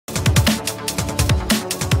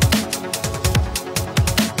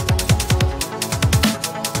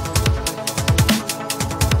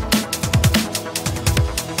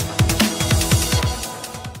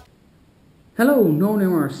Hello,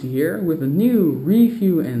 nonamerc here with a new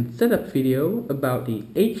review and setup video about the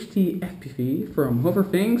HT-FPV from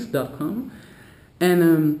hoverthings.com.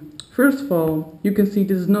 And first of all, you can see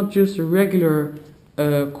this is not just a regular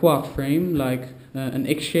quad frame like an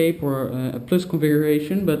X shape or a plus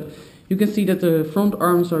configuration, but you can see that the front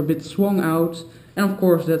arms are a bit swung out, and of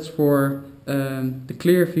course that's for the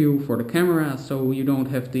clear view for the camera, so you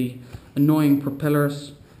don't have the annoying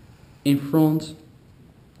propellers in front.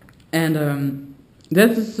 And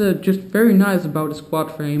that is just very nice about this quad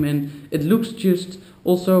frame, and it looks just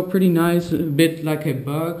also pretty nice, a bit like a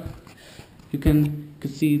bug. You can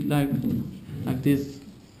see it like this.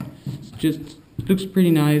 It just looks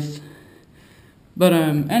pretty nice. But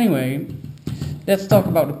anyway, let's talk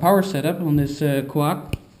about the power setup on this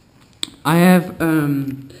quad. I have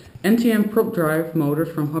NTM prop drive motors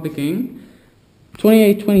from Hobby King,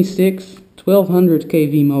 2826 1200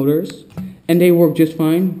 kV motors, and they work just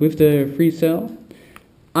fine with the free cell.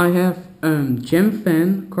 I have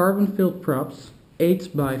Cemfan carbon filled props,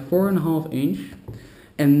 8 by 4.5 inch,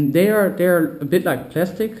 and they're a bit like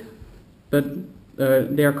plastic, but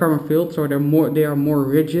they are carbon filled, so they are more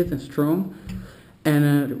rigid and strong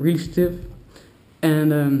and really stiff.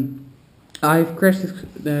 And I've crashed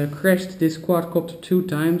this quadcopter 2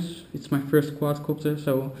 times. It's my first quadcopter,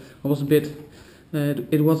 so I was a bit.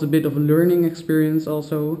 It was a bit of a learning experience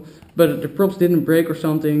also, but the props didn't break or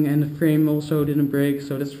something, and the frame also didn't break,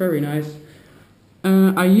 so that's very nice.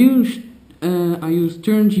 I use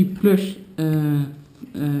Turnigy Plush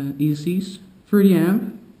ECs, 30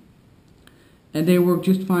 amp, and they work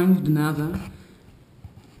just fine with the naza.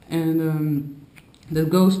 And that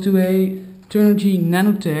goes to a Turnigy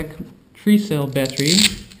nano-tech 3-cell battery,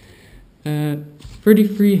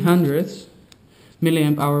 3300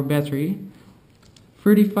 milliamp hour battery,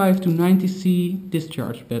 35 to 90C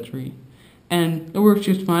discharge battery, and it works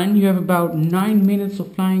just fine. You have about 9 minutes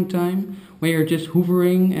of flying time when you're just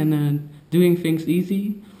hovering and doing things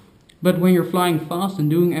easy, but when you're flying fast and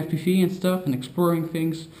doing FPV and stuff and exploring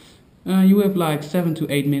things, you have like 7 to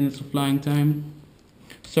 8 minutes of flying time.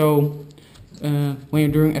 So when you're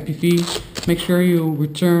doing FPV, make sure you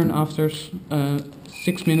return after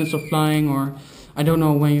 6 minutes of flying, or I don't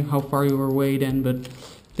know how far you were away then, but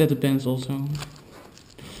that depends also.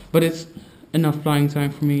 But it's enough flying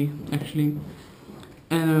time for me, actually.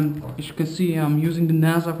 And as you can see, I'm using the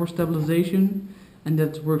naza for stabilization, and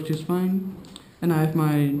that works just fine. And I have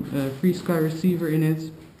my free sky receiver in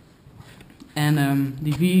it. And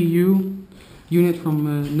the VEU unit from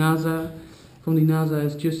naza,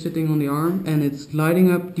 is just sitting on the arm, and it's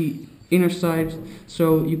lighting up the inner side,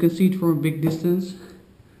 so you can see it from a big distance.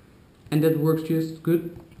 And that works just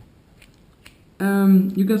good.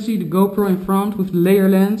 You can see the GoPro in front with the layer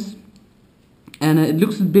lens, and it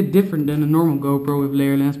looks a bit different than a normal GoPro with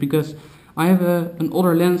layer lens, because I have an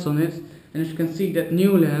older lens on it, and as you can see, that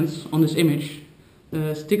new lens on this image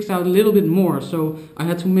sticks out a little bit more, so I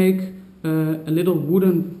had to make a little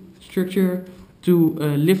wooden structure to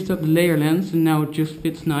lift up the layer lens, and now it just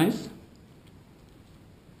fits nice.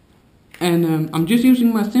 And I'm just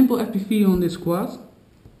using my simple FPV on this quad,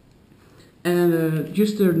 and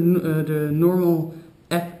just the normal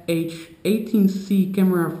FH18C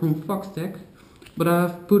camera from Foxtech, but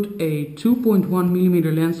I've put a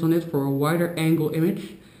 2.1mm lens on it for a wider angle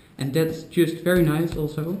image, and that's just very nice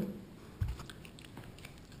also.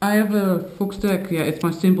 I have a Foxtech, yeah, it's my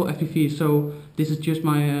simple FPV, so this is just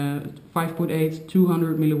my 5.8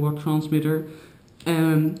 200 milliwatt transmitter.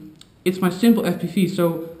 It's my simple FPV,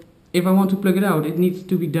 so if I want to plug it out, it needs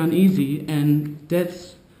to be done easy, and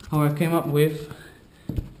that's how I came up with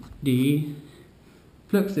the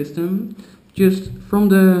plug system. Just from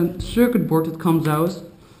the circuit board that comes out,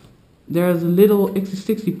 there's a little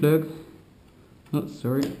XT60 plug. Oh,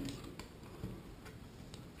 sorry.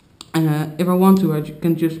 And if I want to, I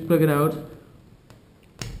can just plug it out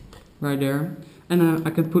right there, and I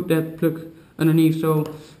can put that plug underneath, so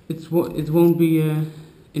it won't be in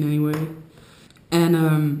any way.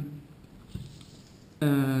 And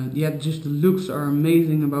yeah, just the looks are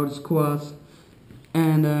amazing about this quad,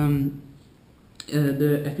 and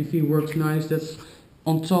the FPV works nice. That's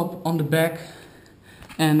on top, on the back,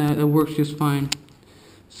 and it works just fine.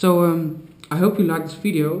 So I hope you liked this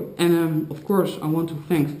video, and of course I want to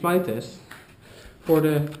thank Flytest for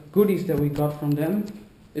the goodies that we got from them.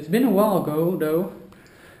 It's been a while ago though,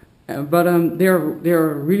 but they're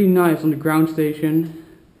really nice on the ground station.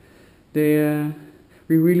 We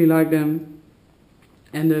really like them,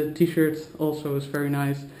 and the t-shirt also is very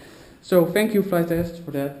nice. So thank you, Flytest,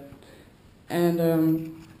 for that. And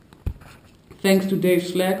thanks to Dave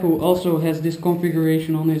Slack, who also has this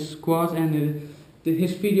configuration on his quad, and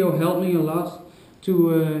his video helped me a lot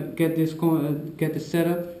to get this set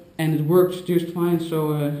up, and it works just fine.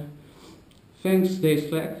 So thanks, Dave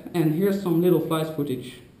Slack. And here's some little flight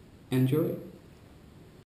footage. Enjoy.